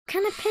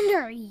kind of panda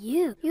are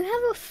you? You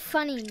have a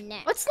funny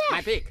neck. What's that?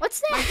 My pig.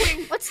 What's that? My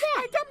wing. What's that?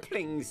 My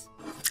dumplings.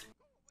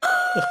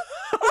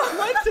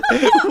 What?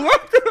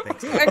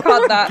 I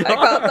caught that. I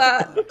caught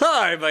that.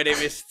 Hi, my name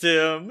is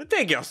Tim.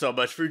 Thank you so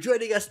much for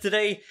joining us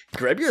today.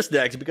 Grab your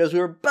snacks because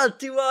we're about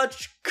to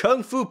watch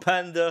Kung Fu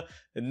Panda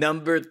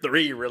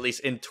 #3, released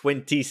in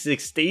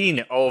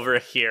 2016 over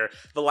here.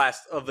 The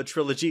last of the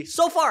trilogy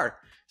so far.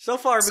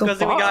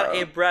 Because we got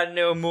a brand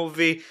new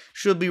movie.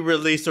 Should be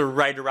released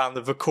right around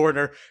the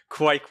corner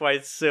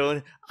quite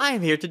soon. I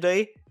am here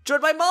today,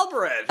 joined by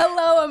Malbread.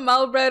 Hello, I'm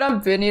Malbread.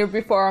 I've been here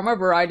before. I'm a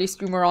variety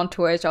streamer on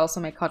Twitch. I also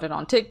make content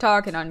on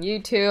TikTok and on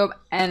YouTube.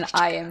 And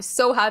I am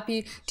so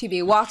happy to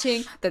be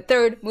watching the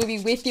third movie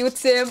with you,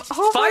 Tim.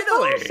 Oh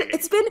Finally! My gosh.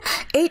 It's been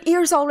 8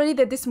 years already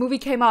that this movie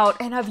came out,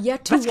 and I've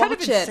yet to That's watch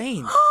kind of it.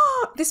 Insane.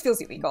 This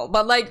feels illegal,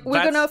 but like,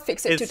 we're gonna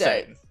fix it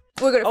today. Insane.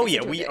 We're gonna Oh fix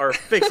yeah, it we today. are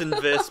fixing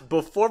this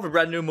before the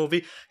brand new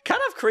movie.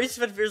 Kind of crazy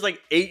that there's like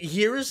 8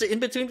 years in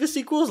between the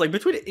sequels. Like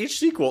between each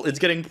sequel, it's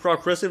getting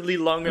progressively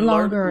longer and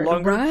longer.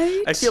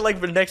 Right? I feel like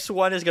the next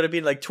one is gonna be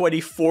in like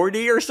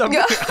 2040 or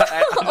something.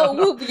 Oh,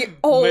 we'll be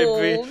old.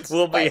 Maybe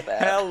we'll be by then.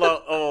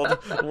 hella old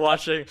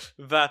watching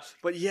that.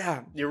 But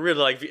yeah, you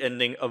really like the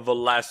ending of the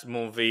last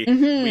movie.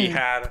 Mm-hmm. We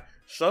had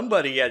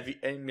somebody at the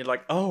end be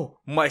like, "Oh,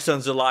 my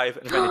son's alive,"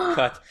 and then it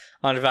cut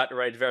on that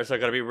right there. So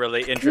gonna be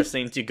really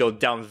interesting to go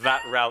down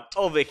that route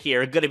over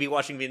here. Gonna be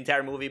watching the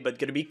entire movie, but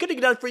gonna be cutting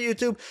it out for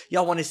YouTube.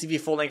 Y'all want to see the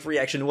full-length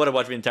reaction? Want to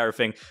watch the entire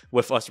thing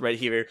with us right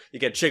here? You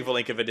can check the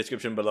link in the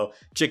description below.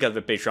 Check out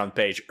the Patreon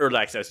page, early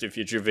access to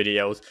future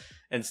videos,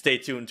 and stay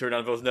tuned. Turn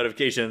on those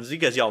notifications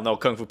because y'all know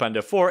Kung Fu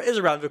Panda 4 is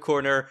around the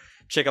corner.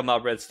 Check out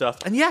Malbread stuff,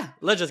 and yeah,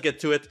 let's just get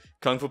to it.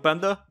 Kung Fu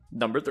Panda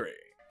 #3.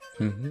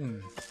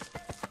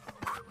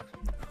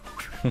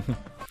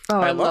 Oh,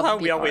 I love how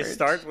the we always art.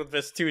 start with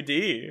this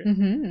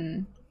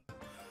 2D.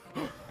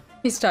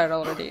 He started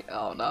already.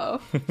 Oh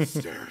no.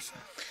 Stairs.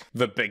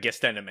 The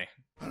biggest enemy.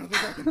 I don't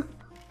think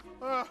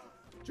I can.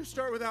 Just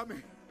start without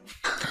me.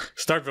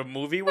 Start the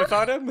movie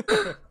without him?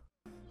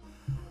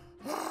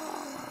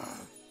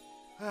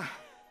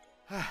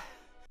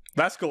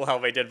 That's cool how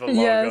they did the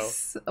logo.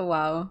 Yes.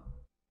 Wow.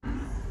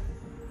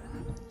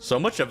 So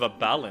much of a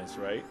balance,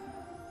 right?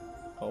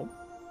 Oh.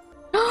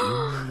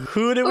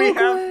 Who do we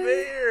have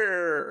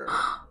there?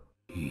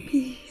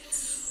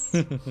 Peace.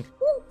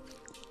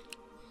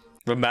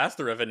 The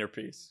master of inner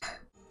peace.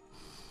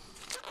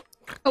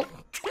 Oh.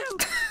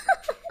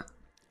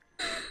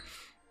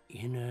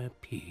 Inner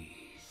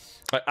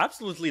peace. I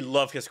absolutely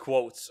love his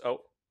quotes.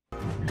 Oh.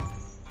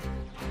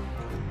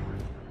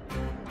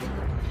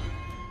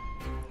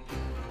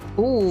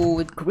 Ooh,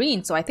 with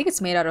green, so I think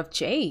it's made out of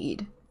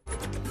jade.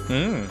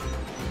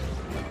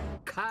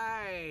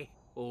 Kai,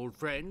 old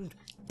friend.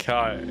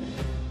 Kai.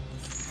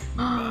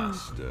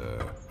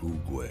 Master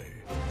Oogway.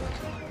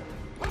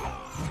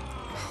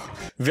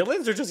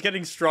 Villains are just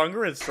getting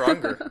stronger and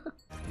stronger.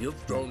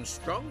 You've grown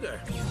stronger.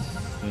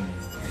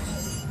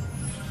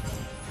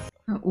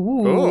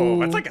 Ooh. Ooh,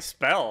 that's like a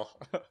spell.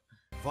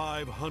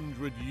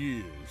 500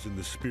 years in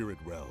the spirit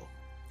realm.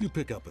 You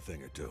pick up a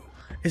thing or two.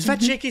 Is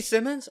that J.K.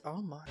 Simmons?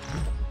 Oh my.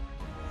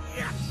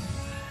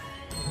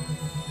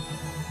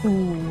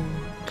 Ooh.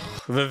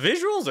 The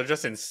visuals are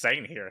just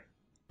insane here.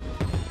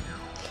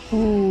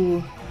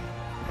 Ooh.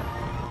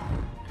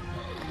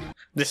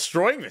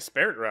 Destroying the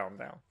spirit realm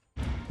now.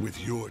 With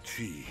your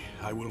chi,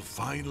 I will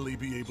finally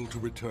be able to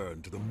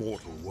return to the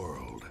mortal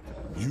world.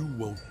 You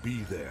won't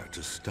be there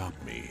to stop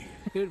me.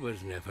 It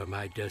was never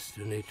my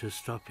destiny to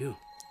stop you.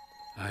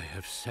 I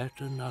have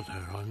set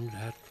another on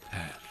that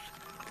path.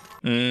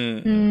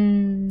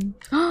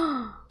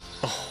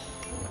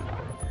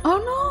 Oh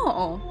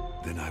no.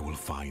 Then I will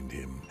find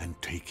him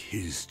and take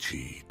his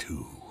chi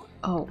too.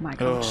 Oh my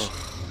gosh.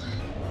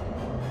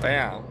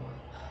 Damn.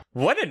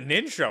 What an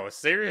intro,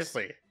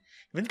 seriously.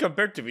 Even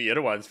compared to the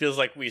other ones, feels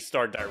like we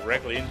start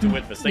directly into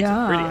it. The stakes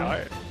are pretty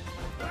high.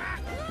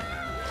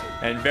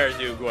 And there's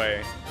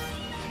Oogway.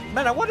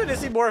 Man, I wanted to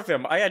see more of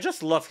him. I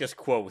just love his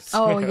quotes.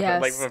 Oh,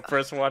 yes. Like the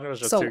first one was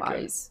just So too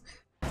wise.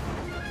 good.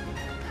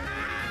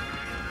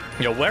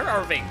 Yo, where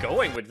are they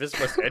going with this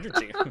much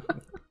energy?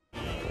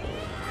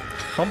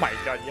 Oh my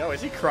god, yo,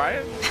 is he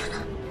crying?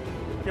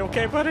 You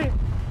okay, buddy?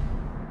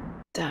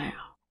 Damn.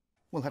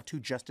 We'll have 2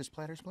 justice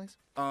platters, please.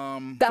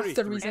 That's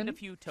the reason. And a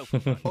few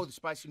tofu. Oh, the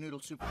spicy noodle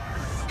soup.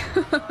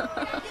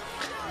 I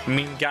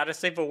mean, gotta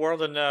save the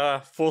world in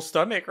a full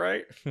stomach,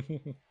 right?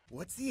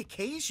 What's the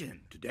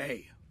occasion?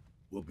 Today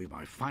will be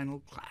my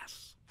final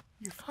class.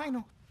 Your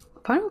final.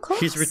 Final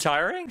class. He's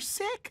retiring? You're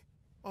sick.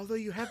 Although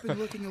you have been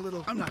looking a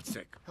little I'm not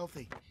sick.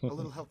 healthy. A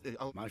little healthy.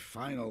 Oh, My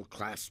final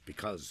class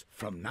because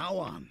from now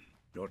on,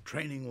 your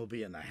training will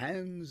be in the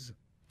hands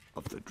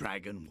of the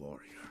Dragon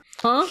Warrior.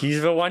 Huh?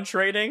 He's the one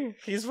training?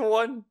 He's the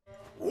one?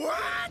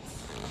 What?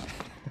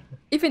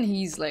 Even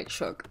he's like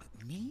shook.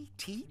 me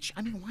teach?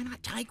 I mean, why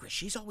not Tigress?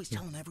 She's always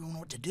telling everyone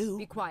what to do.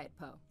 Be quiet,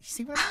 Poe. You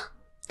see what?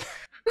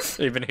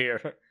 Even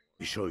here.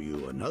 We show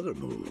you another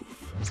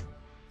move.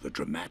 The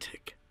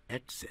dramatic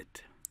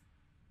exit.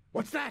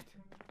 What's that?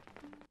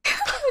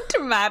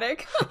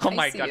 Dramatic. Oh I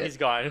my see god, it. he's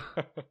gone.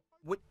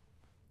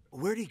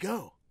 Where'd he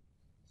go?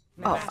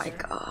 Oh my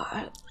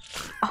god.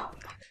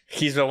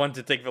 He's the one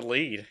to take the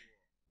lead.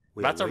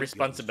 We That's our await your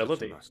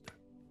responsibility. instruction, master.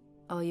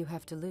 All you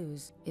have to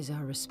lose is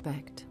our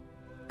respect.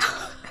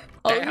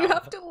 All you Damn.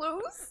 have to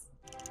lose?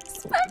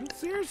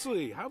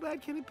 Seriously, how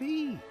bad can it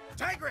be?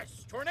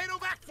 Tigress, tornado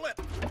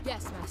backflip.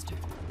 Yes, master.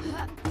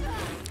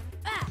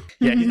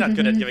 Yeah, he's not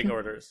good at giving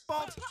orders.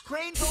 Bolt,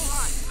 crane go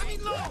high. I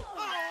mean low.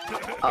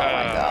 Oh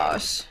my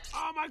gosh.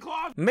 Oh, my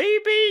claw!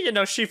 Maybe, you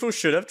know, Shifu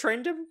should have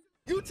trained him.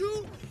 You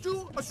two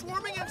do a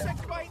swarming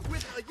insect fight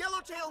with a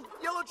yellowtail,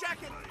 yellow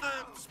jacket,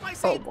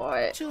 spicy Oh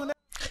boy. tuna.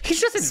 He's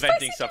just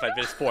inventing stuff at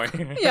this point.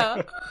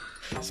 Yeah.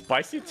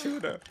 Spicy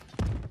tuna.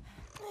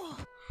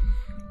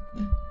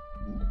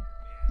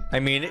 I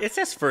mean, it's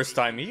his first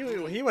time.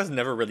 He was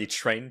never really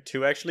trained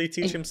to actually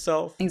teach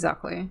himself.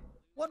 Exactly.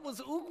 What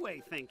was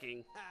Oogway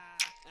thinking?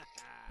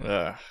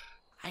 Ugh.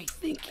 I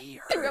think he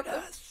heard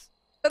us.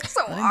 That's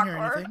so I didn't hear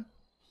awkward. anything.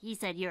 He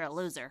said you're a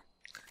loser.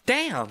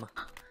 Damn!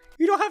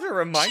 You don't have to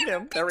remind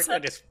him directly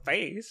at his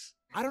face.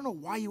 I don't know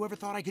why you ever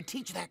thought I could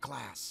teach that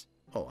class.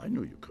 Oh, I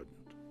knew you couldn't.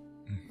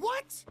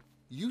 What?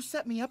 You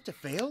set me up to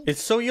fail?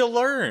 It's so you'll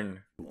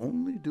learn. You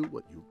only do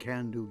what you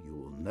can do. You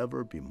will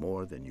never be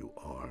more than you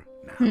are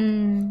now.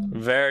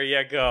 There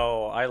you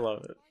go. I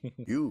love it.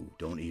 You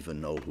don't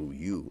even know who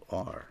you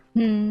are.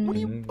 What do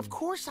you? Of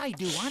course I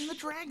do. I'm the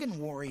Dragon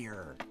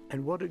Warrior.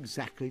 And what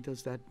exactly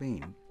does that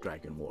mean,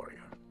 Dragon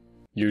Warrior?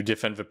 You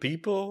defend the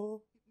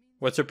people?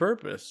 What's your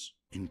purpose?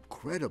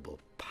 Incredible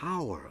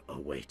power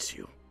awaits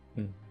you.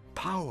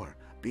 Power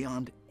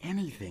beyond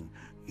anything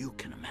you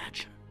can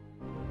imagine.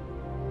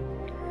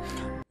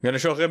 Gonna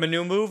show him a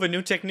new move, a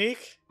new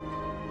technique?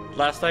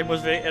 Last time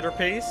was the inner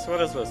pace?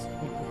 What is this?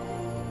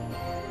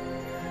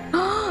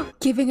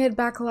 Giving it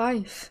back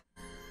life.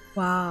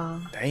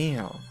 Wow.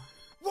 Damn.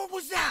 What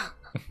was that?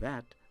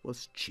 That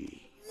was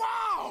chi.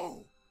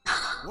 Wow!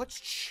 What's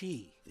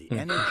chi? The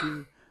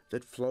energy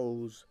that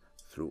flows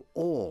through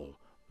all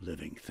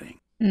living things.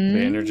 The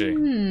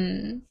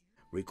energy.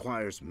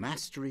 Requires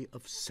mastery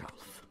of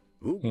self.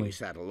 Oogway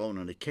sat alone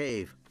in a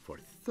cave for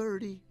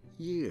 30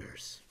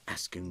 years,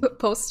 asking, But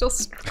Poe's still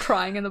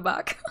crying in the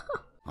back.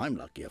 I'm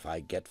lucky if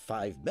I get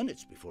 5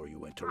 minutes before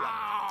you interrupt.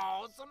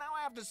 Oh, so now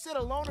I have to sit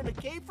alone in a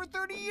cave for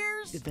 30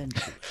 years?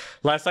 Eventually.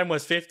 Last time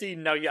was 50,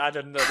 now you add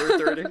another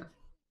 30.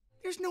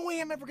 There's no way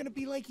I'm ever gonna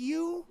be like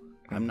you.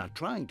 I'm not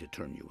trying to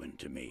turn you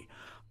into me.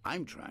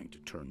 I'm trying to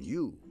turn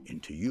you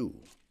into you.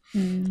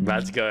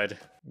 That's good.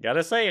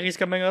 Gotta say, he's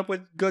coming up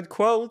with good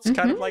quotes,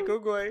 kind of like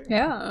Oogway.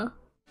 Yeah.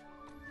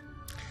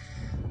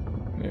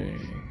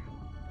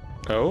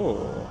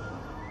 Oh.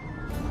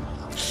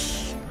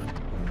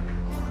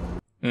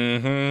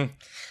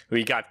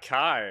 We got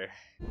Kai.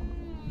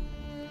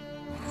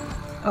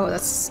 Oh,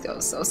 that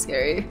was so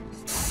scary.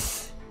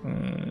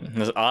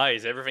 His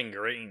eyes, everything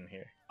green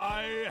here.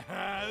 I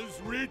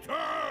has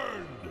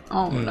returned!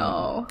 Oh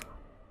no.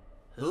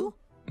 Who?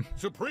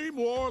 Supreme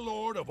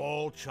Warlord of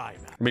all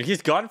China. I mean,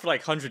 he's gone for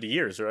like 100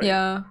 years, right?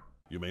 Yeah.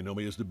 You may know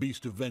me as the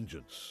Beast of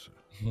Vengeance.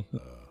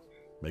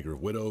 Maker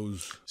of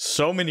widows.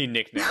 So many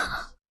nicknames.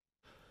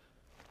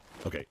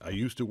 Okay, I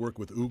used to work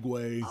with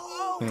Oogway.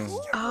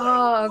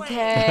 Oh,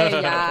 okay.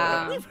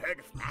 Yeah. We've heard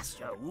of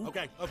Master Wu.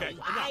 Okay.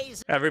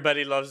 Wise.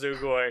 Everybody loves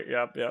Oogway.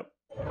 Yep.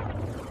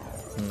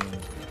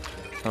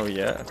 Oh,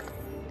 yeah.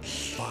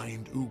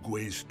 Find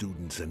Oogway's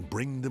students and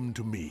bring them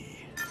to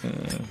me.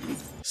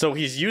 So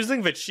he's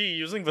using the chi,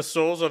 using the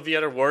souls of the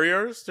other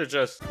warriors to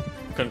just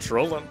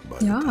control them. By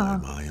the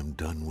time I am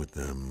done with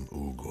them,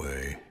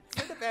 Oogway.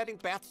 Instead of adding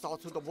bath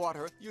salt to the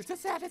water, you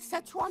just added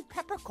Szechuan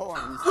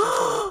peppercorns.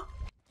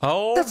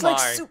 Oh That's my. like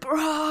super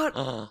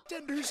hot.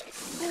 Tenders.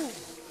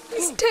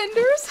 These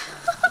tenders.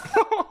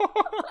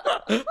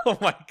 Oh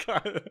my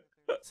god.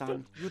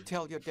 Son, you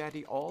tell your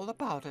daddy all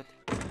about it.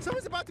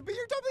 Someone's about to beat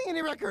your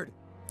WNA record.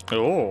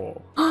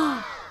 Oh.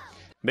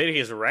 Made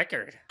his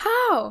record.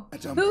 How? Who?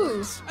 And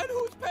who's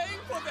paying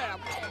for them?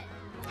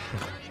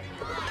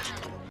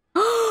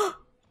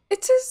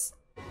 It's his.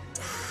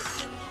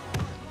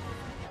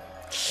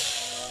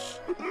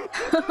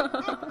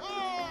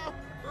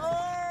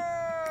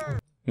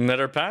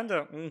 Another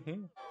panda.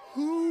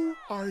 Who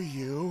are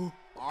you?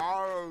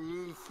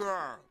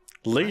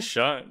 Li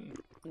Shan.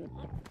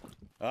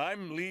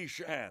 I'm Li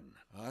Shan.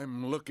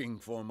 I'm looking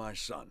for my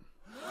son.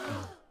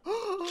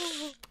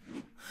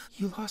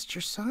 You lost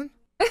your son?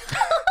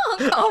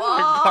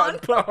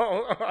 God,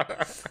 Bo.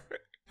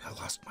 I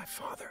lost my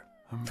father.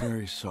 I'm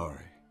very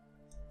sorry.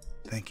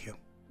 Thank you.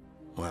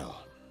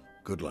 Well,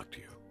 good luck to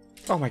you.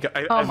 Oh my god.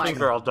 I my think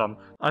they're all dumb.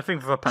 I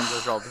think the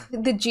pandas are all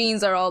dumb. The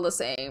genes are all the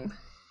same.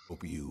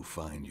 Hope you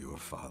find your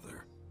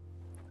father.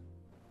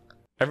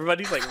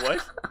 Everybody's like,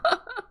 what?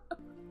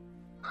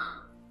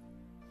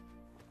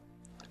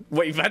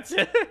 Wait, that's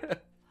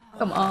it?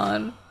 Come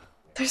on.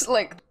 There's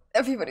like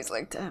everybody's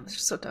like, damn, they're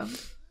so dumb.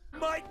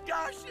 My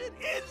gosh, it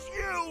is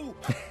you!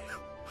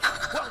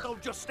 Well,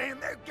 don't just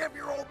stand there. Give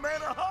your old man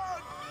a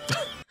hug.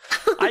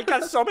 I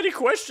got so many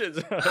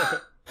questions.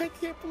 I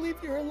can't believe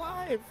you're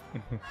alive.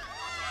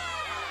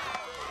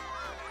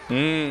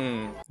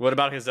 What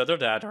about his other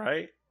dad,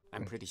 right?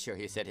 I'm pretty sure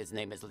he said his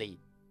name is Lee.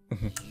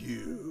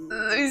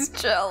 He's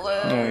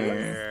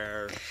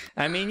jealous.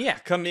 I mean, yeah,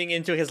 coming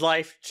into his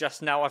life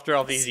just now after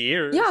all these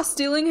years. Yeah,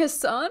 stealing his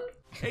son?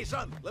 Hey,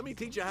 son, let me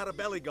teach you how to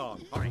belly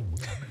gong. All right.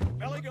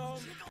 Belly gong.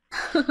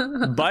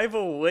 By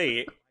the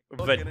way,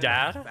 the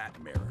dad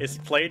is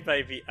played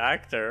by the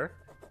actor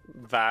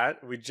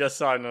that we just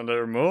saw in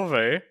another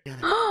movie.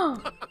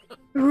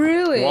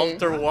 Really?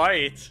 Walter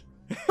White.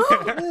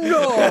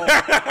 No!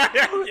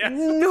 Yes.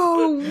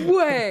 No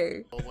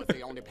way!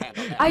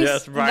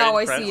 Yes, Bryan now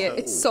I Cranston. see it.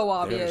 It's so There's a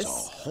obvious.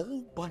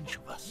 whole bunch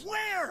of us.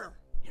 Where?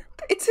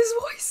 It's his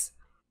voice.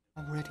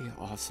 Already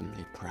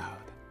awesomely proud.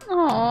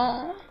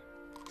 Aww.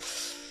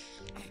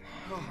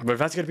 But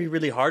that's gonna be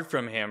really hard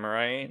from him,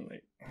 right?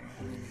 Like,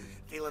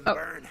 Feel the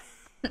burn.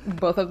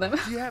 Both of them.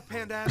 Do you have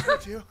panda asthma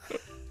too?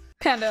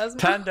 Panda asthma.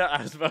 Panda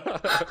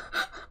asthma.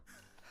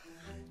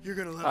 You're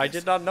gonna love I this.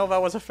 did not know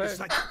that was a It's thing.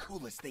 like the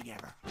coolest thing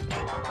ever.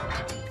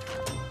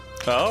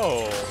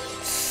 Oh.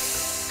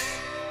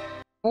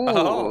 Ooh.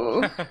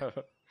 Oh.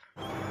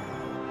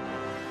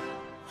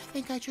 I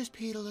think I just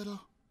peed a little.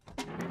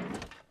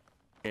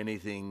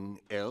 Anything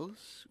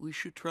else we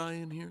should try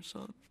in here,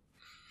 son?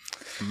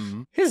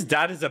 His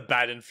dad is a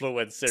bad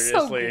influence, So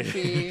seriously.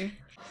 goofy.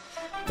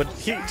 But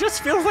he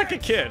just feels like a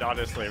kid,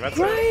 honestly. That's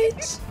it.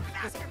 Right?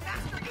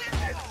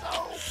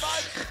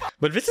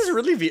 But this is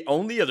really the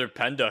only other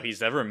panda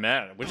he's ever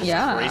met, which is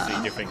Yeah. crazy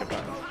to think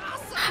about.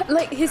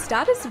 Like, his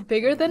dad is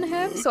bigger than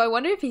him, so I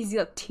wonder if he's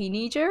a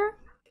teenager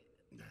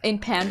in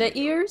panda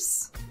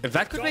ears.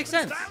 That could make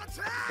sense.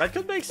 That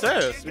could make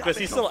sense, because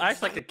he still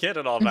acts like a kid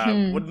and all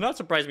that. Would not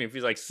surprise me if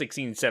he's like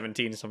 16,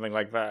 17, something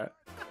like that.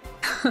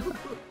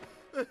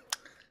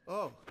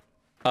 Oh.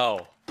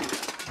 Oh.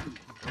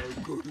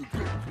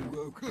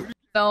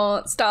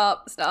 No,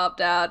 stop,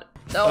 Dad.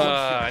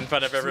 No. In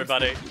front of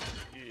everybody.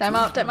 Time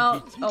out.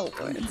 Oh,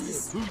 boy.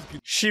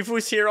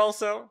 Shifu's here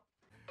also.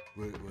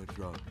 Wait, what's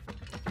wrong?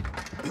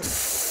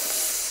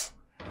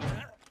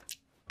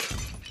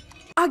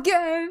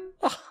 Again.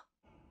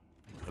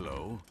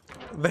 Hello?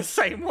 The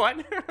same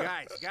one.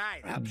 Guys.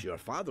 Perhaps your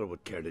father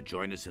would care to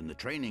join us in the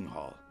training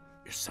hall.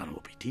 Your son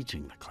will be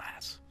teaching the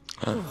class.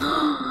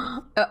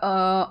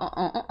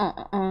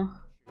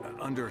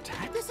 Under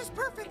attack? This is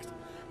perfect.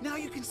 Now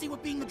you can see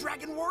what being the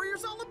Dragon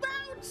Warrior's all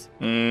about.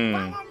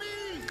 Follow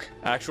me.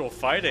 Actual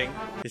fighting.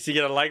 Is he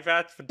gonna like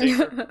that? For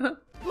Danger?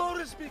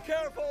 Lotus, be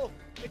careful.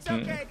 It's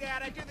okay,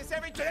 Dad. I do this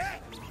every day.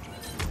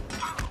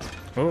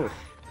 Oh.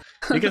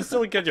 You can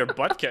still get your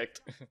butt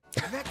kicked.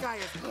 That guy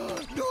is.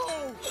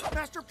 No,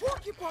 Master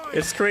Porcupine.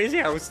 It's crazy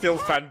how he's still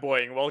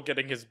fanboying while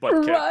getting his butt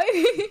kicked.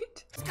 Right?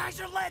 These guys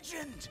are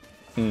legend.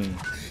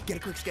 Get a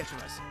quick sketch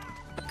of us.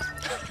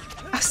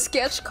 A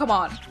sketch? Come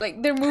on.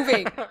 Like, they're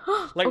moving.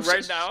 Like Oh,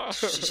 right now.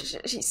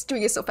 She's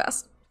doing it so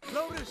fast.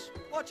 Lotus,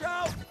 watch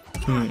out.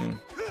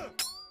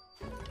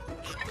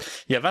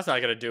 Yeah, that's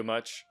not gonna do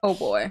much. Oh,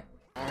 boy.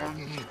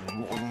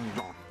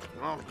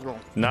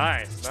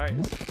 Nice.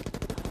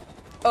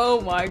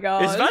 Oh, my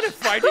God. Is that a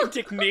fighting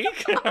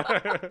technique?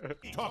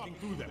 Talking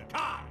through them.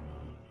 Kai!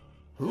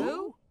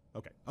 Who?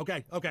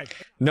 Okay.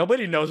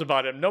 Nobody knows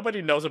about him.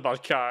 Nobody knows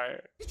about Kai.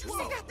 Did you see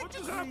that? What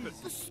just happened?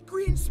 The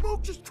green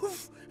smoke just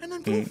poof, and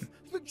then poof.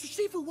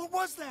 Shifu, what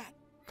was that?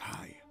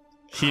 Kai.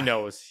 He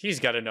knows. He's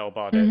got to know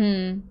about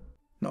it.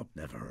 Nope,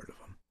 never heard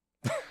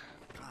of him.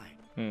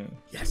 Kai.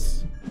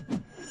 Yes.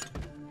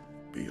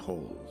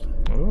 Behold.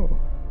 Ooh.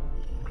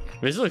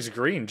 This looks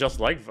green, just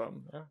like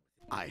them. Yeah.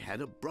 I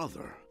had a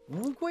brother.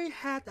 Oogway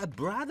had a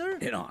brother?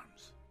 In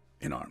arms.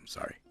 In arms,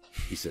 sorry.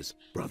 He says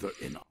brother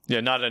in arms. Yeah,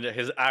 not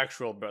his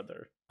actual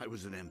brother. I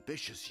was an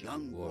ambitious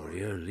young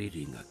Warrior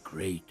leading a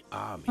great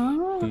army.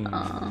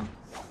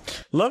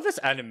 Love this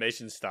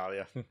animation style,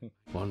 yeah.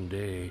 One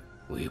day,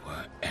 we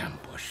were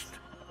ambushed.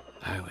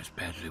 I was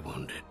badly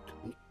wounded.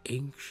 An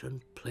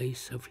ancient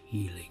place of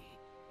healing.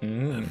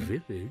 A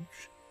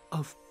village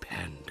of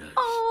pandas.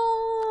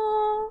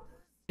 Oh.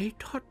 They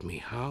taught me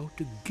how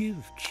to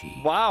give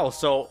chi. Wow,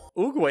 so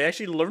Oogway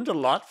actually learned a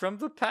lot from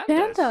the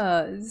pandas.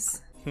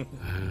 Pandas.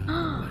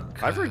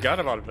 I forgot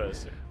about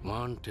this.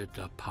 Wanted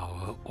the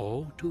power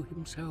all to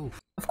himself.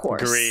 Of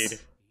course.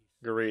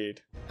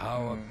 Greed.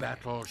 Our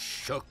battle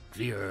shook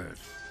the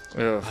earth.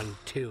 Ugh.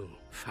 Until,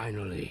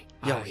 finally,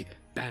 Yo, I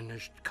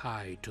banished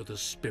Kai to the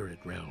spirit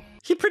realm.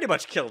 He pretty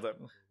much killed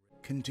him.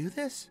 Can do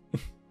this?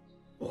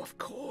 Of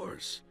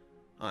course.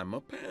 I'm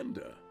a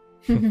panda.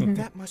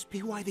 That must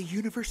be why the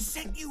universe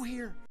sent you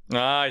here.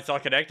 Ah, it's all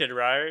connected,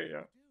 right?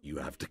 Yeah. You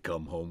have to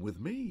come home with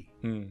me.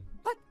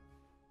 What?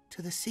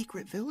 To the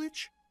secret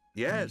village?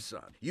 Yes,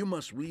 son. You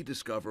must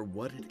rediscover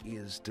what it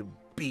is to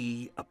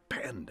be a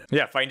panda.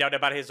 Yeah, find out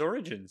about his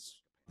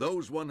origins.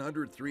 Those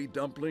 103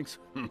 dumplings?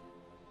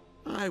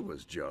 I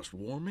was just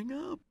warming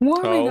up.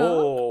 Warming up.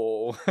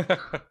 Oh.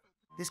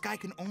 This guy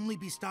can only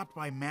be stopped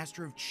by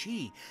Master of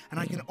Chi, and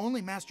I can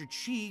only master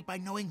Chi by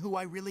knowing who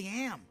I really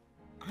am.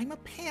 I'm a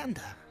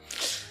panda.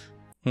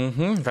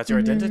 That's your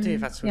identity.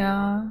 That's who you are.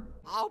 Yeah.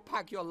 I'll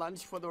pack your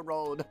lunch for the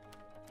road.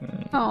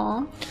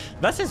 Aw.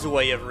 That's his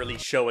way of really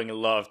showing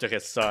love to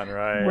his son,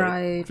 right?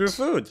 Right. Through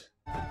food.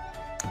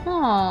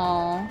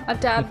 Aw. A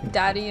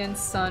daddy and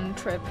son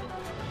trip.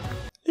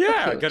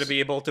 Yeah, Cute. gonna be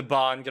able to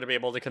bond, gonna be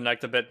able to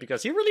connect a bit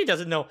because he really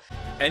doesn't know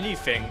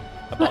anything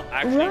about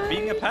actually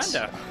being a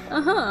panda.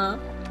 Uh-huh.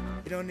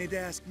 You don't need to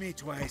ask me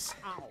twice.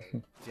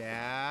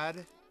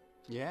 Dad?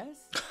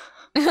 Yes?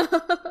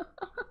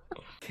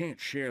 Can't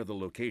share the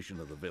location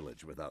of the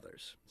village with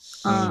others.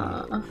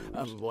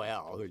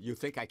 Well, you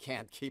think I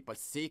can't keep a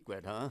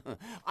secret, huh?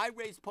 I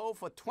raised Poe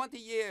for 20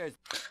 years.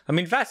 I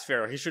mean, that's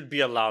fair. He should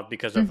be allowed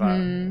because of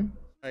that.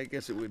 I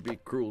guess it would be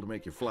cruel to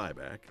make you fly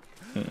back.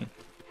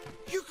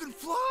 You can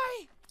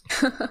fly?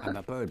 I'm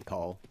a bird,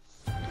 Poe.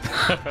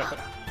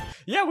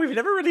 Yeah, we've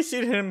never really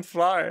seen him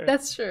fly.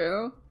 That's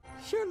true.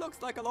 Sure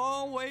looks like a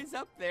long ways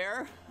up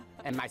there.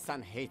 And my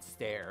son hates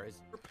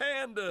stairs. We're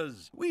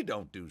pandas. We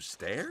don't do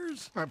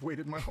stairs. I've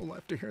waited my whole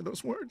life to hear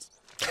those words.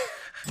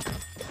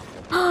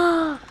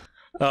 Oh,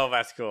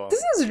 that's cool.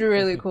 This is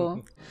really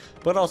cool.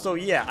 But also,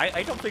 yeah,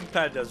 I don't think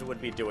pandas would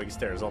be doing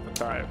stairs all the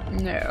time.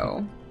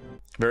 No.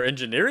 Their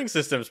engineering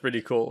system's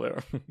pretty cool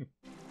there.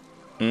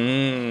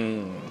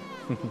 You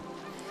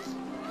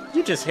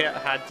just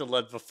had to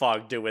let the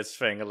fog do its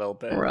thing a little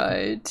bit.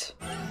 Right.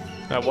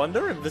 I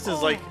wonder if this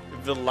is like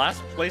the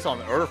last place on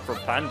Earth for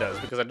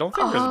pandas, because I don't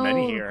think there's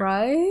many here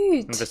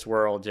Right. in this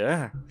world,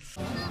 yeah.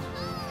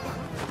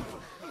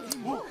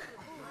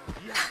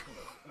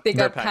 They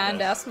got They're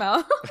panda pandas.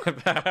 smell.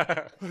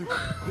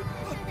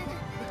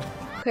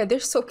 Okay, they're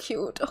so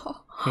cute.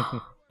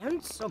 Oh.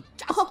 Handsome,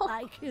 just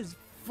like his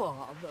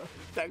father.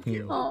 Thank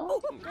you.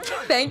 Oh.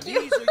 Thank you.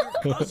 These are your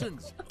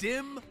cousins,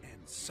 Dim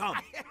and Sum.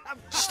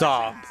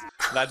 Stop.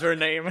 That's her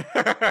name.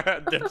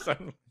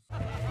 Dipson.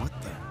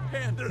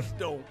 Pandas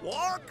don't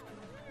walk.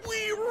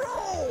 We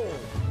roll.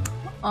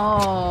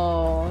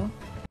 Oh.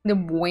 The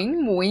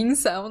boing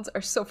sounds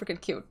are so freaking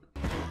cute.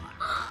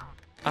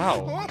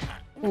 Ow.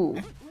 Ooh.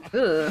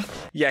 Ugh.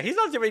 Yeah, he's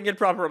not doing it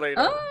properly.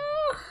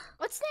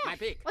 What's that? My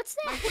beak. What's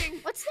My that? wing.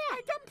 What's that?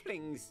 My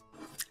dumplings.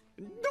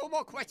 No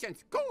more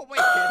questions. Go away,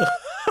 kid.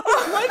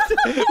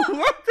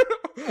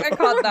 I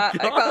caught that.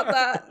 I caught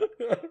that.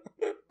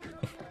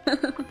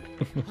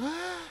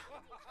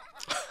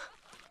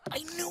 I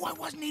knew I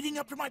wasn't eating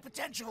up to my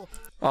potential.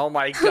 Oh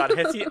my god,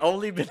 has he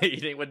only been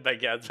eating with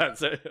baguettes?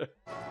 That's it.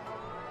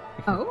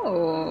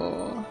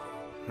 Oh.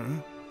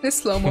 The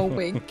slow-mo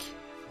wink.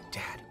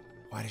 Dad,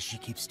 why does she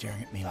keep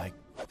staring at me like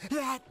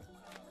that?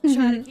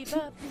 Trying to keep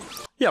up.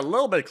 Yeah, a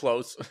little bit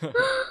close.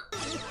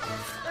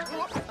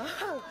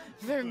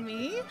 For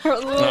me? Her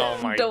little Oh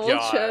my double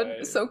God. chin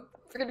is so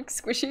freaking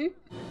squishy.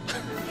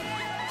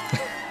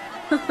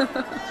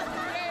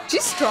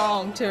 She's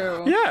strong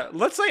too. Yeah,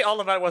 let's say all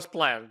of that was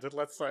planned.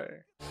 Let's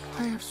say.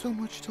 I have so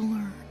much to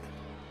learn.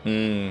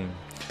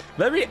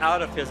 Very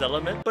out of his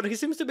element, but he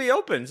seems to be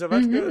open, so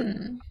that's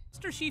good.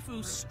 Mr.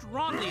 Shifu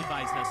strongly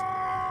advised us.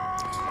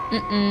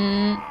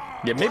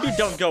 Yeah, maybe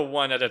don't go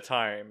one at a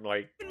time.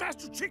 Like,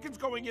 Master Chicken's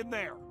going in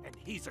there, and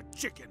he's a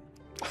chicken.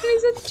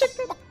 He's a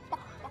chicken.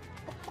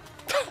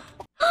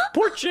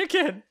 poor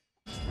chicken.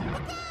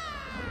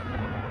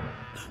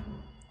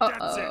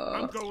 That's it.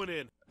 I'm going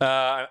in.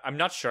 I'm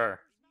not sure.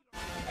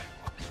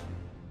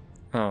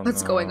 Oh,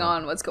 What's no. going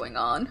on? What's going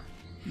on?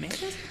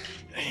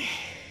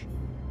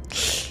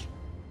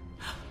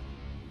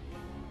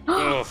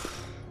 Ugh.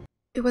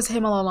 It was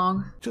him all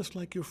along. Just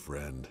like your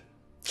friend,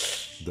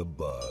 the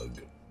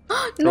bug.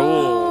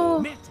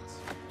 No.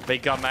 They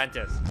got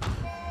Mantis.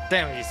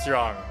 Damn, he's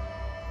strong.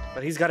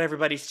 But he's got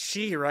everybody's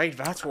chi, right?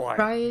 That's why.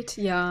 Right?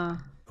 Yeah.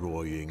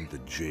 Destroying the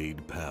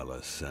Jade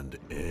Palace and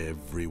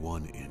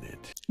everyone in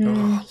it.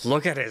 Ugh,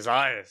 look at his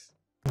eyes.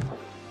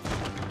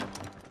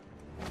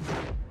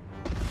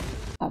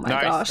 Oh my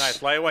Nice, gosh. nice.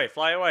 Fly away,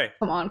 fly away.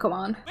 Come on, come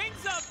on.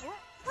 Wings up!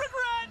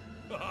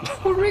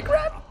 Regret!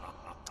 Regret?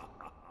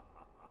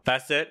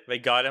 That's it. They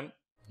got him.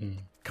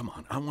 Come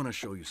on, I want to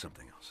show you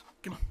something else.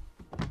 Come on.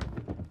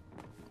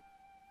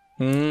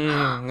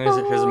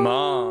 His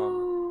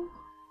mom.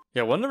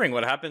 Yeah, wondering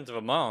what happened to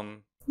the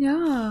mom.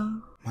 Yeah.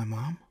 My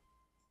mom?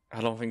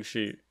 I don't think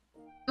she.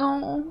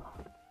 Oh.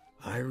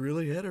 I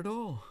really had it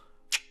all.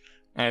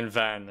 And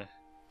then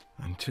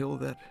Until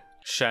that...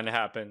 Shen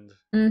happened.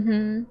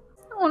 Mm-hmm.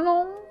 Oh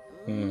no.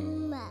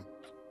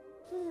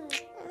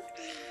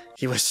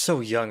 He was so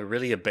young,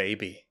 really a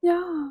baby.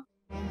 Yeah.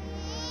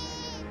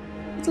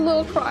 It's a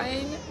little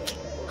crying.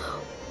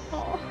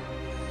 Oh.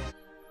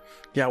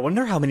 Yeah, I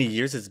wonder how many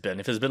years it's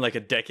been. If it's been like a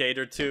decade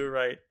or two,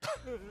 right?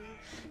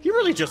 He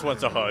really just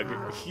wants a hug.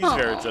 He's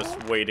there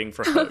just waiting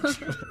for hugs.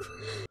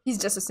 He's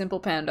just a simple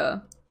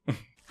panda.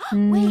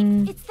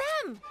 Wait, it's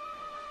them!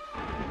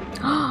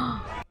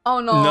 Oh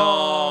no.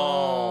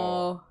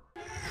 No.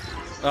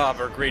 Oh,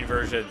 they're great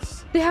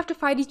versions. They have to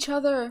fight each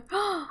other.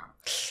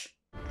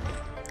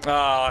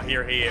 Ah,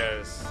 here he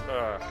is.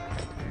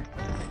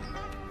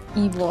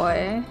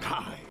 E-boy.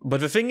 But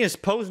the thing is,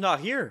 Poe's not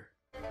here.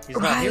 He's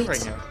not here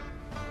right now.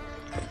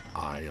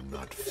 I am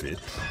not fit,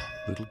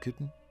 little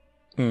kitten.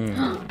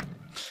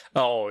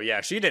 Oh,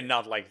 yeah, she did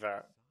not like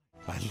that.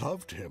 I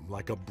loved him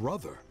like a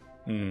brother.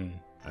 Hmm.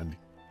 And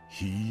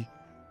he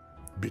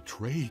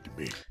betrayed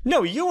me.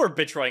 No, you were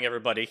betraying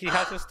everybody. He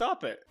has to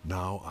stop it.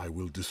 Now I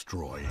will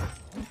destroy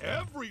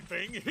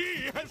everything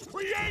he has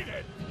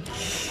created.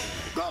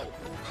 Go!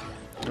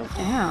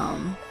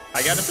 Damn.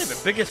 I gotta say, the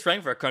biggest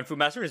strength for a Kung Fu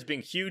Master is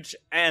being huge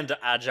and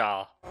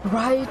agile.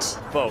 Right?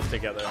 Both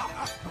together.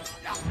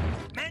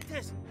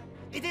 Mantis,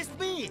 it is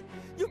me,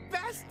 you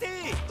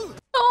bestie.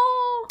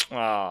 Oh.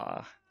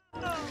 Ah.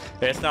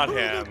 It's not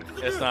him.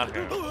 It's not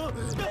him.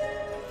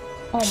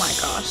 Oh my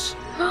gosh.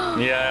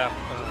 Yeah.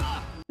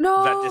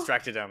 No. That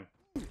distracted him.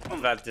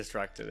 That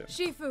distracted him.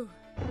 Shifu.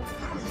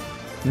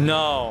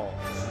 No.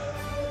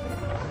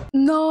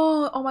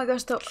 No. Oh my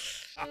gosh.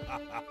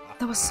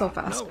 That was so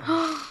fast.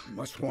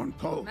 Must warn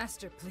Poe.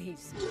 Master,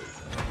 please.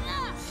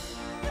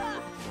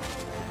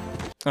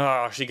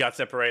 Oh, she got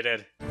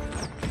separated.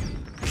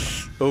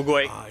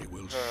 Oogway. I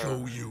will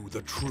show you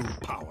the true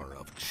power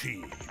of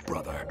Chi,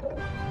 brother.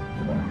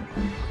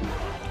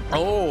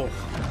 Oh.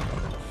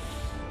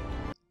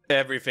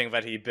 Everything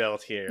that he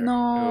built here.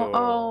 No.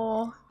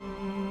 Ooh.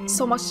 Oh.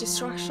 So much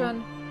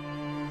destruction.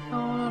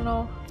 Oh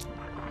no.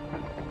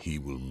 He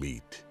will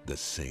meet the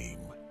same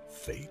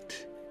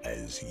fate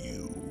as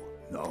you.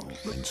 No.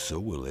 And so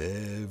will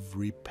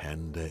every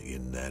panda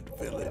in that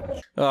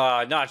village.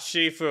 Ah, not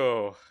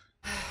Shifu.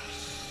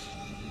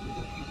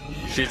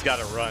 She's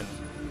gotta run.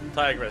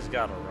 Tigress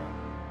gotta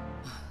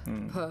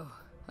run. Poe,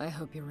 I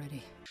hope you're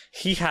ready.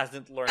 He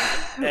hasn't learned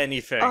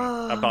anything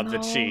about the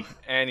Chi.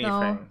 Anything.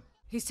 No.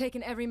 He's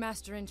taken every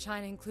master in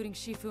China, including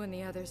Shifu and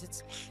the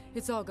others.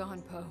 It's all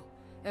gone, Poe.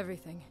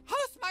 Everything.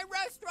 Host my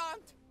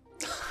restaurant!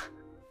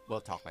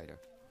 We'll talk later.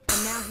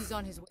 And now he's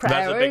on his way.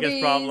 That's the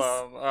biggest Priorities.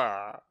 problem.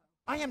 Ah.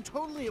 I am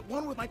totally at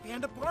one with my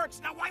panda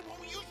parts. Now why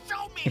won't you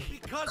show me?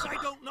 Because I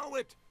don't know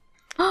it.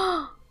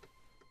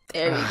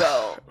 There we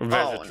go.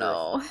 That's the Oh truth.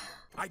 no.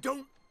 I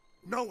don't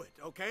know it,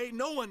 okay?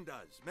 No one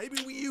does. Maybe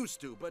we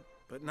used to, but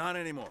not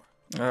anymore.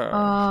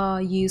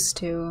 Used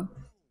to.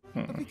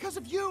 But because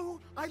of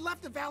you, I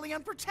left the valley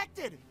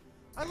unprotected.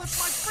 I left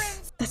my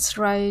friends. That's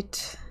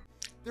right.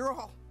 They're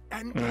all.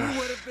 And you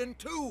would have been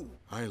too.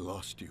 I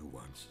lost you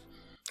once.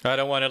 I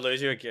don't want to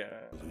lose you again.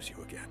 I'll lose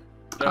you again.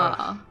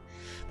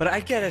 But I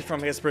get it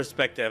from his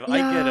perspective. I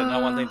get it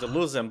not wanting to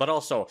lose him, but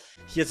also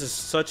he has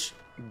such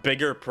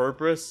bigger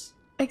purpose.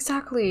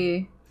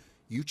 Exactly.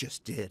 You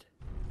just did.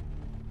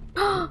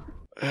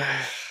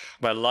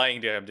 By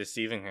lying to him,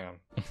 deceiving him.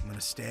 I'm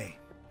gonna stay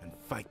and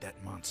fight that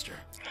monster.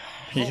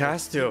 He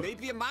has He to. may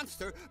be a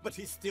monster, but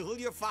he's still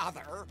your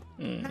father.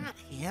 Not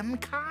him,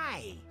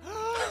 Kai.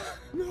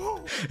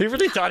 No. He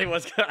really thought he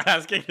was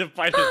asking to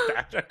fight his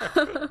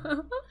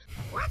dad.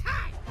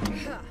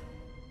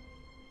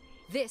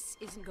 This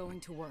isn't going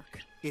to work.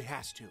 It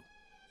has to.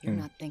 You're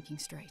not thinking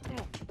straight.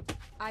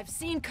 I've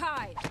seen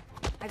Kai.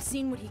 I've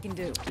seen what he can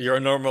do. Your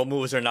normal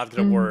moves are not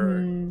gonna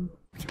work.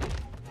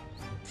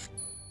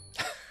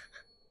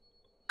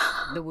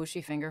 The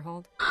whooshy finger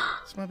hold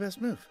It's my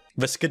best move.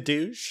 The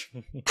skadoosh.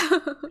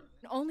 can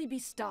only be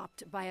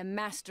stopped by a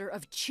master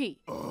of Chi.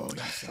 Oh, you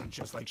sound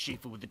just like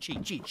Shifu with the chi,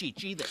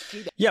 this.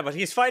 Yeah, but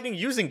he's fighting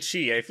using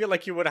chi. I feel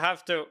like you would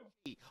have to.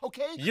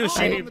 Okay? You I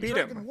should am the beat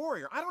Dragon him.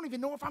 Warrior. I don't even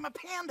know if I'm a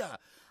panda.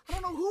 I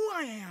don't know who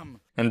I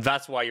am. And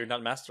that's why you're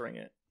not mastering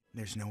it.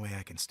 There's no way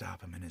I can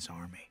stop him and his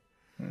army.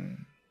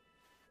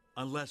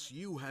 Unless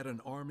you had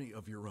an army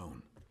of your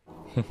own.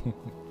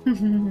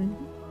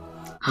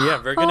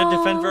 Yeah, we're gonna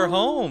defend our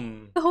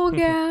home. The whole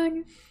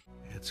gang.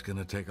 It's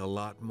gonna take a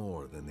lot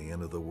more than the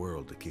end of the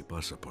world to keep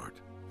us apart.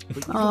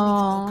 But you don't even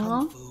know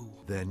Kung Aww. Fu.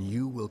 Then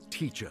you will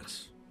teach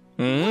us.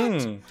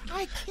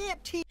 I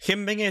can't teach.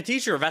 Him being a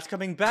teacher, that's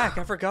coming back.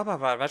 I forgot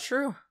about that. That's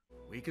true.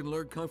 We can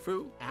learn Kung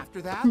Fu.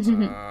 After that?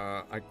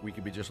 We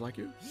can be just like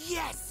you.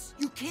 Yes!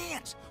 You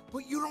can't!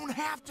 But you don't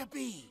have to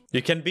be!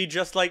 You can be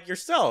just like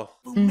yourself.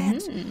 Fu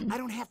meant I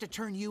don't have to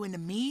turn you into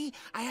me,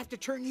 I have to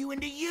turn you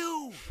into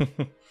you!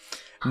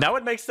 Now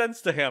it makes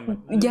sense to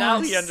him. Now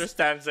he Yes.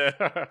 understands it.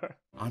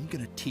 I'm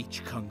gonna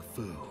teach Kung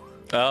Fu.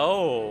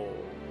 Oh,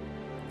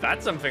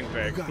 that's something You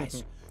big.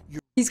 guys,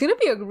 He's gonna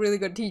be a really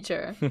good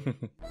teacher.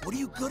 what are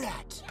you good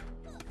at?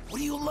 What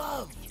do you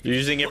love? You're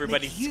using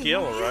everybody's makes you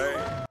skill, you?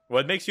 right?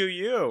 What makes you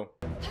you?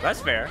 That's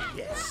fair.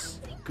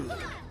 Yes. Good.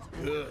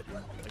 Good.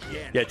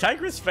 Again. Yeah,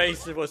 Tiger's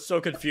face was so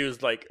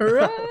confused, like.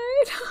 Right?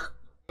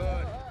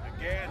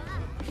 Again.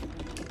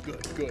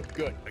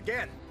 Good.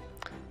 Again.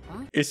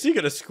 Is he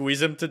gonna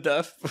squeeze him to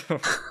death?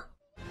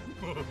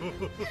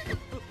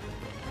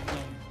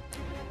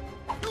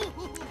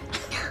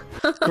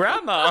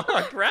 Grandma!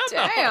 Grandma!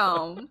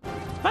 Damn.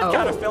 That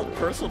kind of felt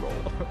personal.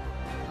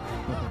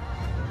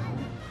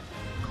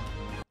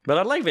 But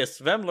I like this,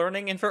 them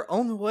learning in their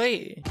own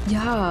way.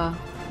 Yeah.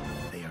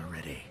 They are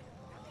ready.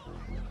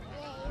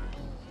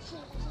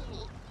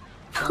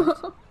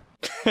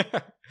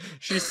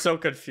 She's so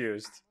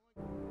confused.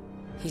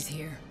 He's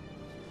here.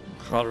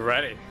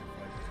 Already.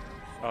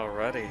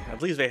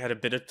 At least they had a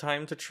bit of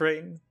time to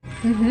train.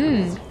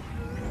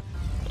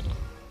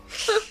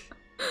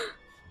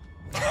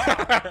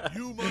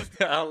 You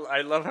must.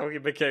 I love how he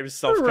became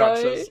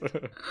self-conscious.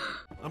 Right.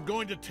 I'm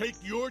going to take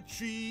your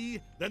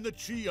chi, then the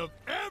chi of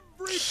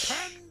every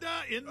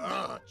panda in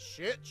the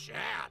Chit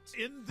chat.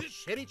 in this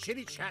Chitty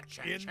chitty chat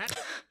chat In- chat.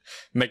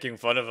 Making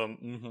fun of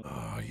him.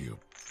 Ah, you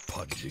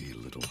pudgy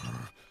little.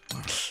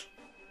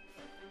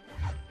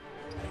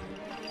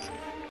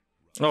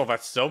 Oh,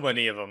 that's so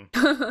many of them.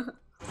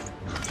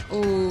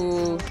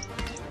 Ooh.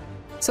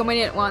 So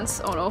many at once.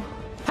 Oh no.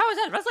 How is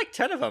that? That's like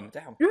 10 of them.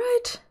 Damn.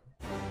 Right.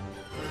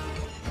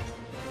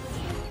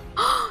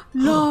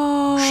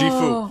 No.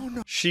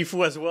 Shifu.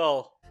 Shifu as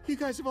well. You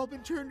guys have all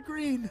been turned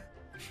green.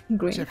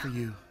 Green. Except for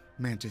you,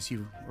 Mantis.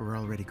 You were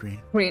already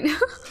green. Green.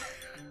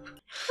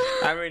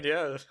 I mean,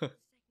 yeah.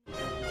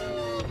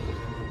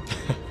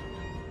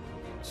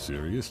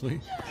 Seriously?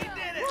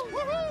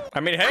 I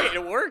mean, hey,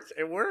 it worked.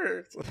 It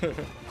worked.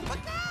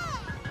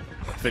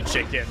 The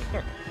chicken.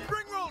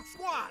 Spring roll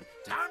squad.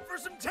 Time for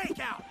some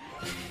takeout.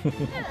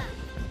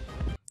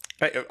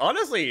 Hey,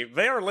 honestly,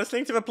 they are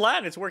listening to the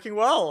plan. It's working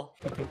well.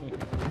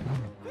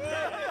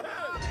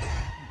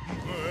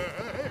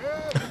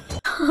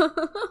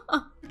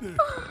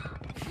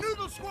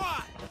 Noodle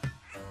squad.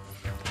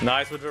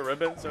 Nice with the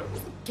ribbons.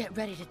 Get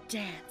ready to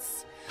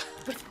dance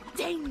with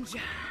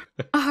danger.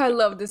 I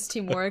love this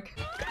teamwork.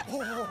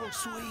 Oh,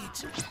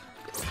 sweet.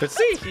 But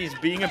see, he's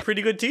being a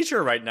pretty good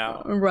teacher right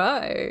now.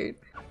 Right.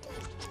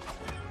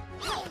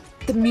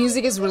 The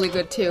music is really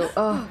good too.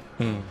 Oh.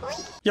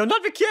 Yo,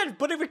 not the kid!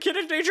 Putting the kid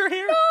in danger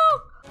here!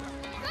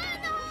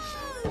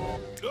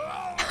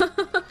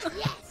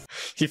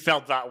 He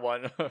felt that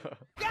one.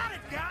 Got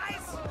it,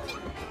 guys.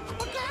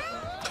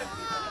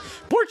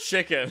 Poor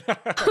chicken.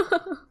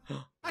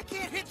 I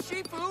can't hit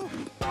Shifu.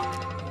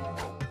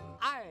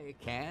 I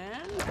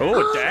can.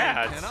 Oh,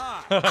 Dad.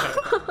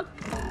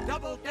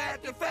 Double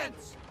dad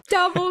defense.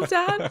 Double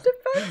tap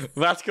defense.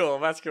 That's cool,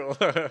 that's cool.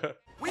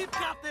 We've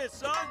got this,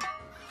 son.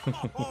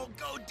 Oh,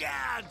 go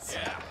dads.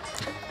 Yeah.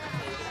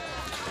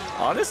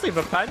 Honestly,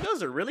 the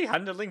pandas are really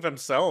handling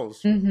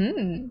themselves.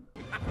 Mm-hmm.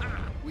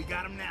 We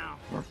got him now.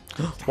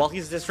 While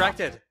he's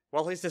distracted.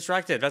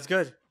 That's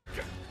good.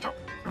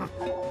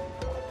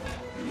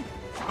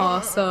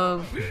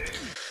 Awesome.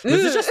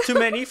 This is just too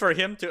many for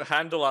him to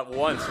handle at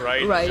once,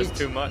 right? Right. It's just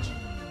too much.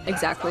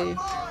 Exactly.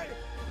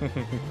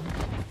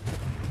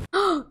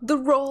 The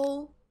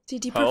roll.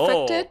 Did he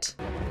perfect it?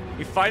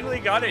 He finally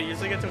got it,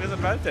 using it to his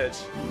advantage.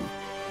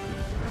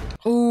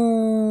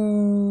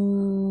 Ooh.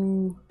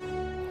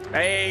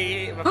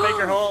 Hey, the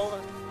finger hole.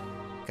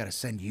 Gotta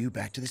send you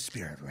back to the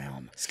spirit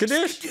realm.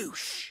 Skadoosh.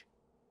 Skadoosh.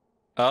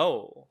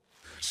 Oh.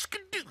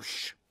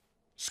 Skadoosh.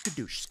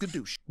 Skadoosh.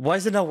 Skadoosh. Why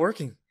is it not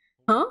working?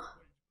 Huh?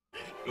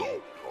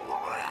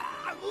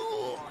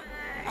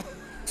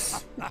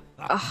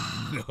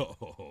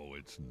 No,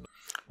 it's not.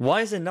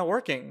 Why is it not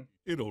working?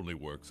 It only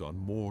works on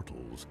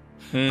mortals.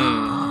 Hmm.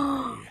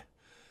 I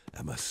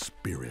am a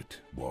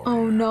spirit warrior.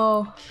 Oh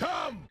no.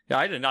 Come! Yeah,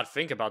 I did not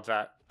think about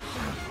that.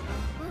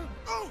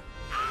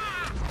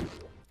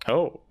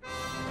 Oh.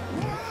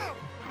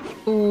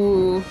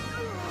 Ooh.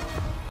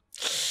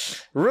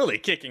 Really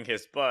kicking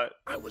his butt.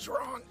 I was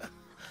wrong.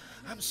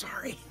 I'm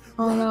sorry.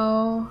 Oh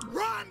no.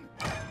 Run!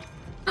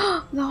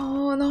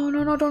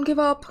 No, don't give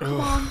up. Come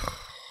on.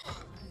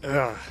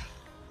 Ugh.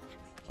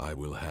 I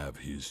will have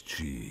his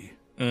chi.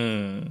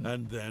 Mm.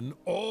 And then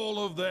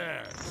all of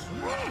theirs.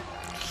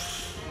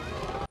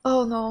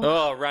 Oh no.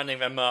 Oh, rounding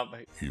them up.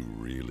 You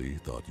really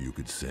thought you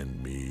could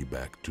send me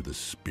back to the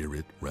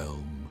spirit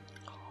realm?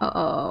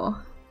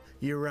 Uh-oh.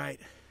 You're right.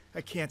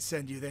 I can't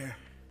send you there.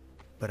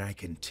 But I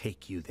can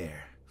take you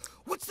there.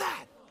 What's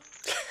that?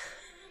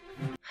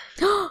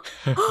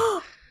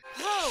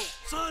 Whoa,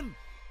 son!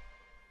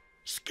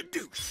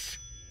 Skadoosh!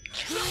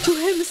 To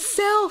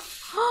himself.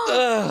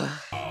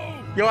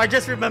 Yo, I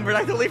just remembered.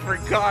 I totally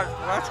forgot.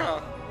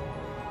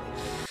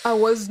 I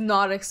was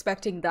not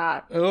expecting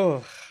that.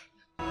 Oh.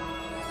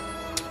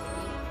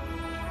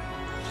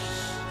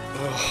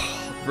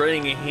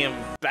 Bringing him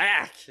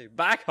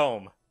back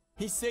home.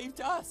 He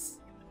saved us.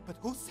 But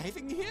who's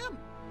saving him?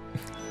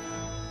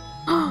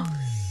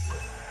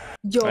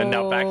 Yo. And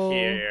now back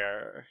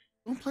here.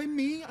 Don't blame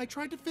me. I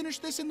tried to finish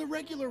this in the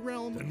regular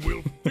realm. And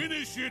we'll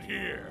finish it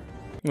here.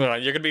 You're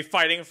gonna be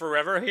fighting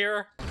forever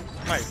here?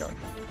 My God.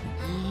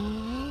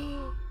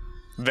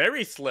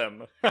 Very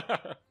slim.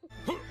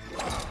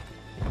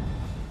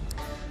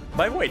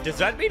 By the way, does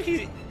that mean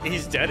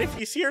he's dead if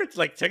he's here?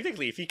 Like,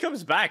 technically, if he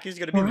comes back, he's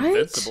gonna be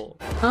invincible.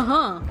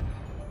 Uh-huh.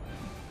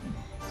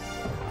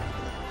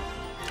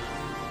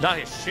 Not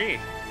his she.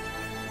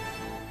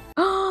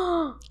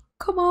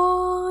 Come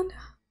on.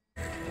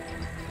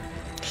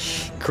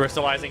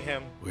 Crystallizing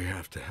him. We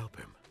have to help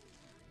him.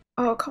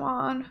 Oh, come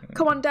on.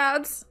 Come on,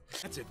 dads.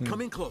 That's it. Come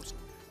in close.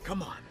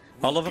 Come on.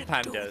 All of the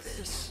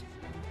pandas.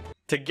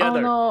 Together.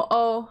 Oh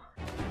no.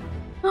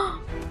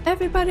 Oh.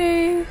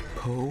 Everybody.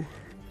 Poe,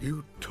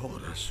 you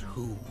taught us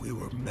who we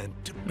were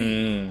meant to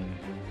be.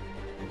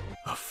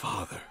 A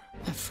father.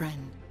 A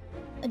friend.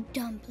 A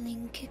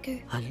dumpling kicker.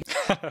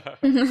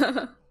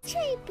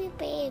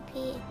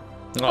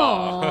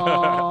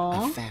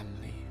 Aww. A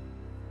family.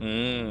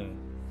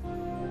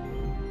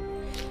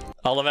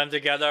 All of them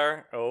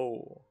together.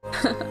 Oh.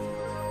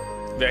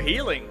 They're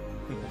healing.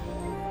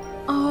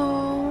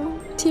 Oh,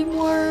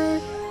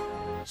 teamwork.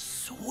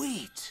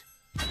 Sweet.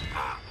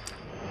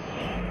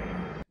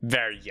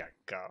 There you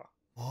go.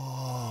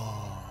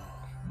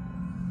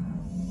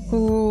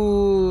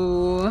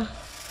 Ooh.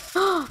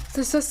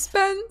 The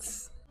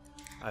suspense.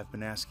 I've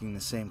been asking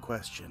the same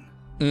question.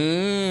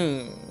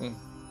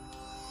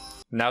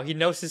 Now he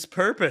knows his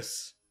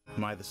purpose.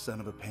 Am I the son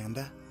of a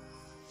panda?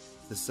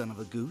 The son of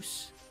a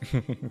goose?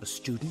 A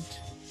student?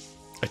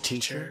 A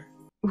teacher?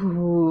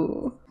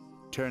 Ooh.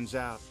 Turns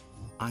out,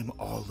 I'm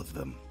all of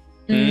them.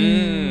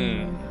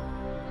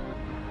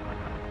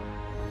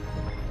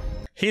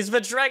 He's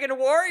the Dragon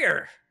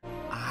Warrior.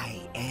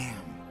 I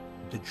am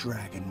the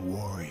Dragon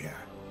Warrior.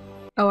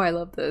 Oh, I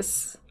love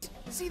this.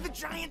 See the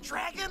giant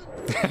dragon?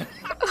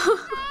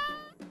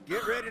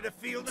 Get ready to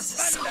feel the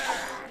thunder.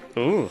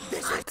 Ooh.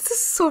 This is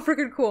so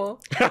freaking cool.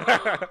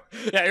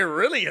 Yeah, it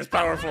really is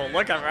powerful.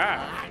 Look at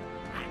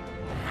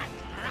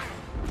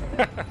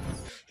that.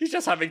 He's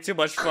just having too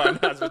much fun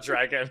as a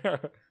dragon.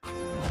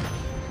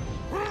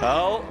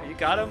 Oh, you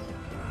got him.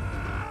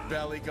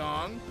 Belly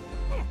gong.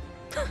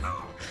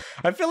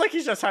 I feel like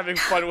he's just having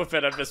fun with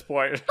it at this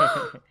point.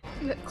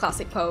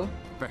 Classic Poe.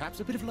 Perhaps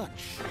a bit of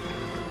lunch.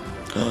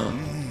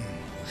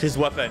 His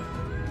weapon.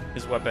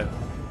 His weapon.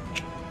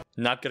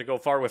 Not gonna go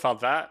far without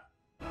that.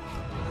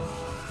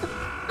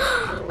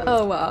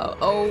 Oh, wow.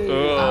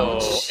 Oh,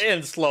 ouch.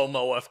 In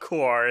slow-mo, of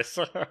course.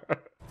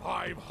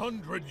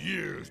 500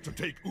 years to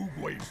take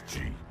Oogway's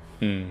chi.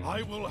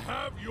 I will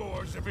have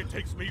yours if it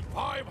takes me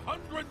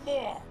 500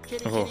 more.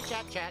 Kitty, kitty,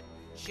 chat, chat.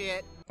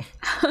 Shit.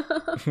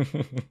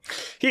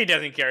 He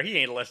doesn't care. He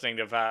ain't listening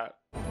to that.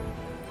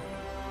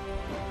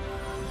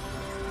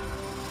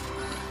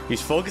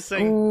 He's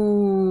focusing.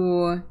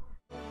 Ooh.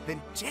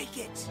 Then take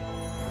it.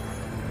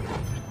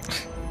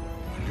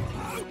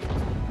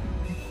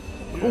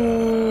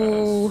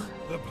 Ooh.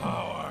 The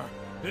power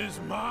is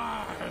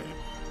mine.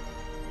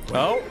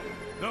 Oh.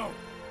 No.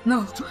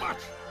 No. Too much.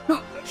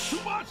 No. Too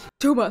much.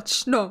 Too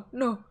much. No,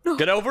 no, no.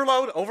 Get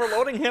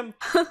overloading him.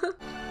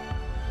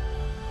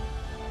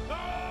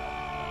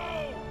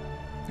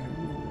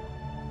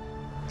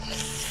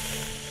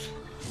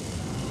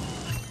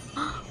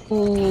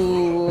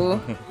 Ooh.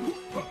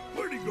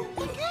 Where'd he go?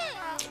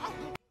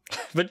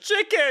 The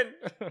chicken.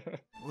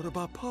 What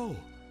about Poe?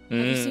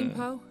 Have you seen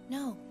Poe?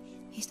 No,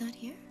 he's not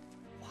here.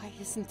 Why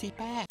isn't he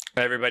back?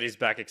 Everybody's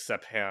back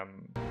except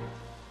him.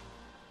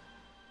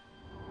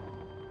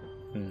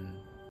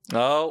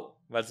 Oh,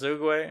 that's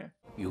Oogway.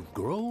 You've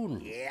grown.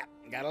 Yeah,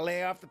 gotta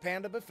lay off the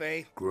panda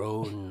buffet.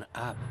 Grown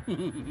up.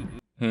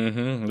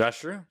 That's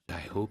true. I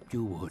hoped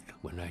you would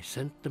when I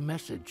sent the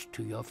message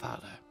to your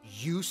father.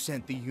 You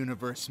sent the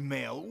universe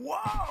mail.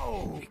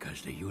 Whoa!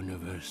 Because the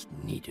universe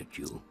needed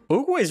you.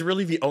 Oogway is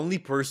really the only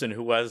person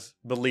who has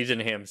believed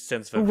in him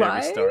since the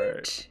very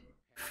start.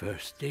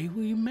 First day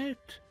we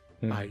met,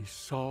 I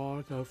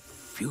saw the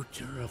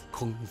future of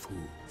Kung Fu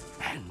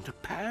and the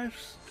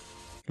past.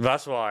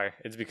 That's why.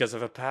 It's because of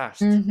the past.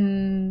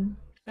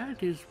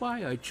 That is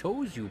why I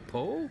chose you,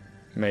 Poe.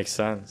 Makes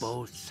sense.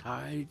 Both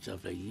sides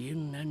of the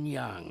yin and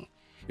yang.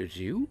 It's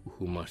you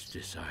who must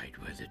decide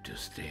whether to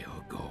stay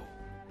or go.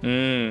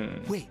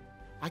 Wait,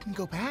 I can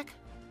go back?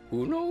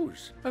 Who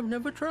knows? I've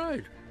never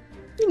tried.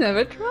 You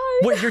never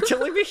tried. Wait, you're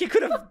telling me he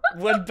could have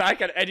went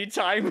back at any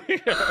time?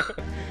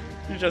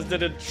 He just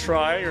didn't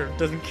try or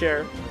doesn't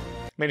care.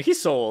 I mean,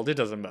 he's so old, it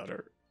doesn't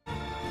matter.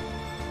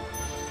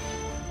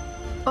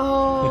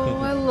 Oh,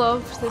 I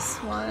love this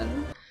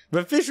one.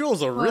 The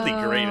visuals are really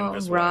great in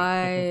this one.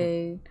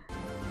 Right.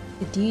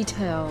 The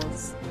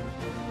details.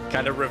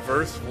 Kind of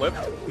reverse flip.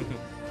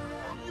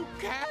 You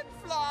can't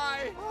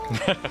fly.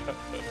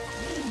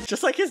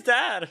 Just like his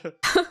dad.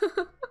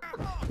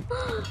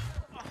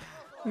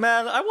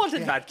 Man, I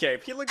wanted that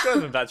cape. He looked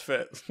good in that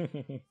fit.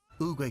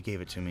 Oogway gave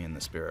it to me in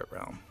the spirit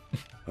realm.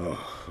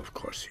 Oh, of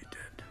course he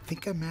did. I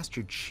think I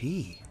mastered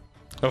chi.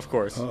 Of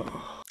course.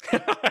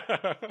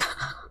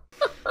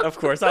 Of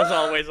course, as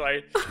always,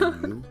 right?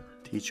 Can you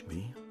teach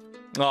me?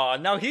 Oh,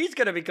 now he's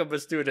gonna become a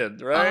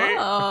student, right?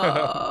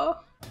 Oh,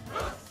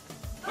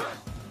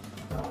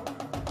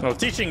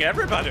 teaching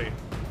everybody.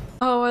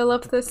 Oh, I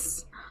love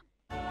this.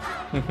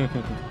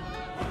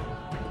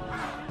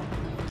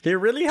 He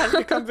really has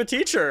become the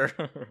teacher.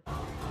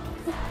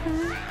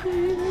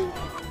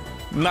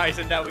 Nice,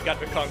 and now we got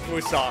the Kung Fu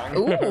song.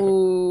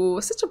 Ooh,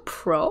 such a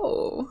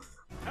pro.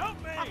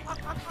 Help me!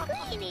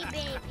 Beanie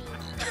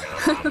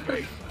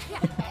baby.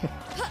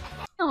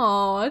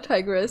 Aw,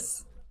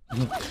 Tigress.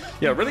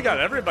 Yeah, really got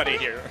everybody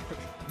here.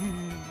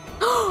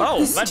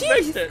 Oh, that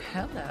fixed it.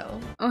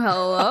 Hello. Oh,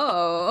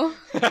 hello.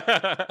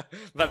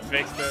 That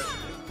fixed it.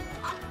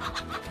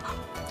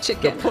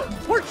 Chicken.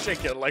 Poor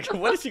chicken, like,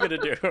 what is he gonna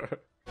do?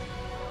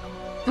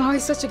 Oh,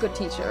 he's such a good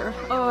teacher.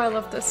 Oh, I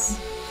love this.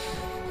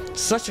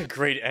 Such a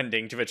great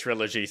ending to the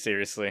trilogy,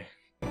 seriously.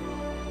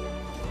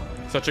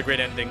 Such a great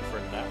ending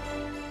for now.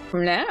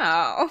 For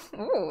now.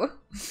 Ooh.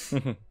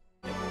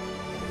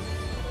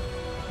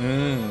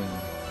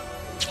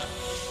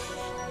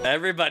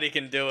 Everybody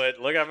can do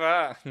it. Look at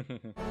that.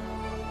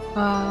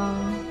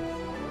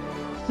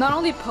 Not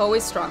only Poe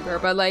is stronger,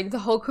 but like the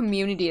whole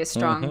community is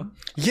strong.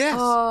 Yes.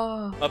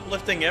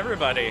 Uplifting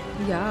everybody.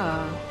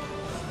 Yeah.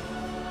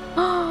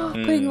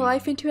 Putting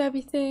life into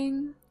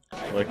everything.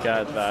 Look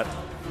at that.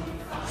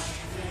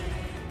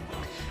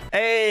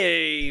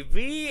 Hey,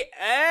 the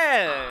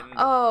end.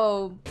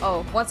 Oh,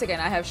 once again,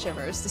 I have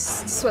shivers.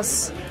 This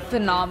was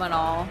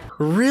phenomenal.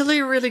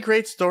 Really, really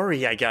great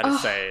story, I gotta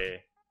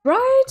say.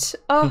 Right?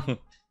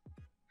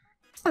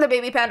 The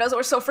baby pandas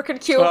were so freaking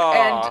cute,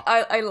 and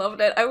I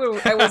loved it. I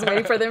was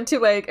waiting for them to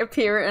like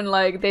appear, and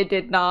like they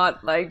did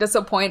not like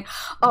disappoint.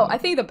 I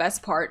think the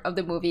best part of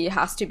the movie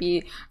has to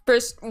be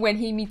first when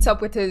he meets up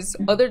with his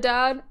other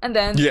dad, and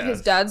then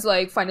his dad's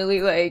like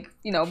finally like,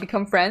 you know,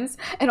 become friends,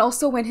 and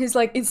also when he's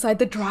like inside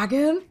the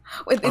dragon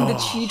within the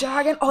chi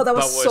dragon. That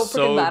was so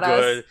freaking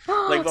badass.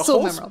 Good. Like the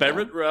whole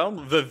spirit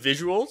realm, the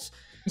visuals.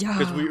 Yeah.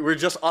 Because we were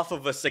just off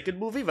of a second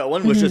movie. That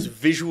one was just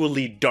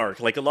visually dark.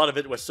 Like a lot of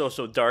it was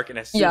so dark. And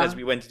as soon as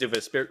we went into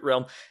the spirit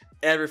realm,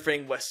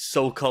 everything was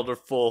so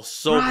colorful,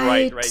 so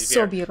bright right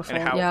so there. beautiful.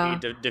 And how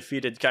he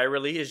defeated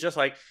Kyrili is just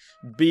like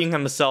being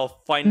himself,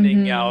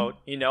 finding out,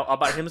 you know,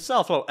 about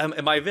himself. Oh,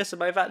 am I this?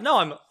 Am I that? No,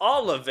 I'm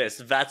all of this.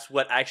 That's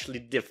what actually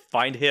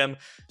defined him.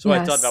 So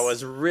I thought that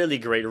was really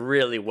great,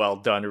 really well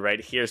done right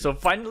here. So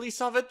finally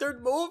saw the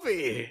third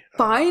movie.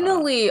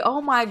 Finally!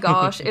 Oh my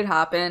gosh, it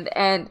happened.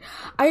 And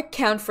I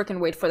can't freaking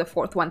wait for the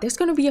fourth one. There's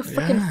gonna be a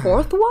freaking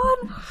fourth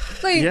one?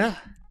 Like,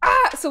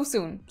 so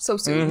soon. So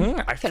soon.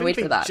 I can't wait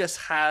for that. Just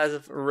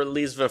has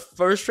released the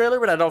first trailer,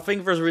 but I don't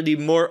think there's really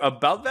more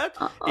about that.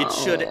 It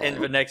should in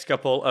the next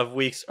couple of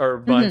weeks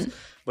or months.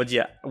 But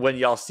yeah, when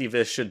y'all see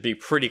this, should be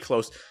pretty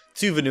close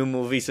to the new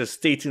movie, so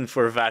stay tuned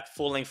for that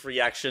full-length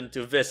reaction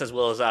to this, as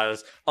well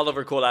as all of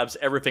our collabs.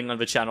 Everything on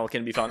the channel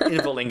can be found in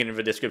the link in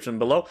the description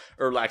below.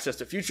 Early access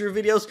to future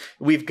videos.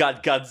 We've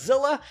got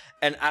Godzilla,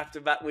 and after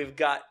that we've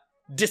got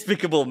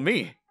Despicable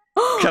Me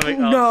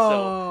coming up.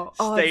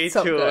 So stay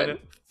tuned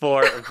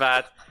for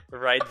that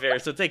right there.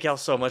 So thank y'all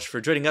so much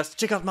for joining us.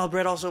 Check out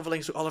Malbread, also the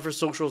links to all of our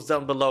socials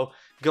down below.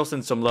 Go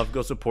send some love,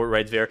 go support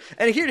right there.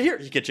 And here to here,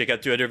 you can check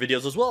out 2 other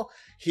videos as well.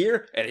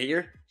 Here and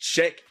here,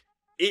 check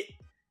it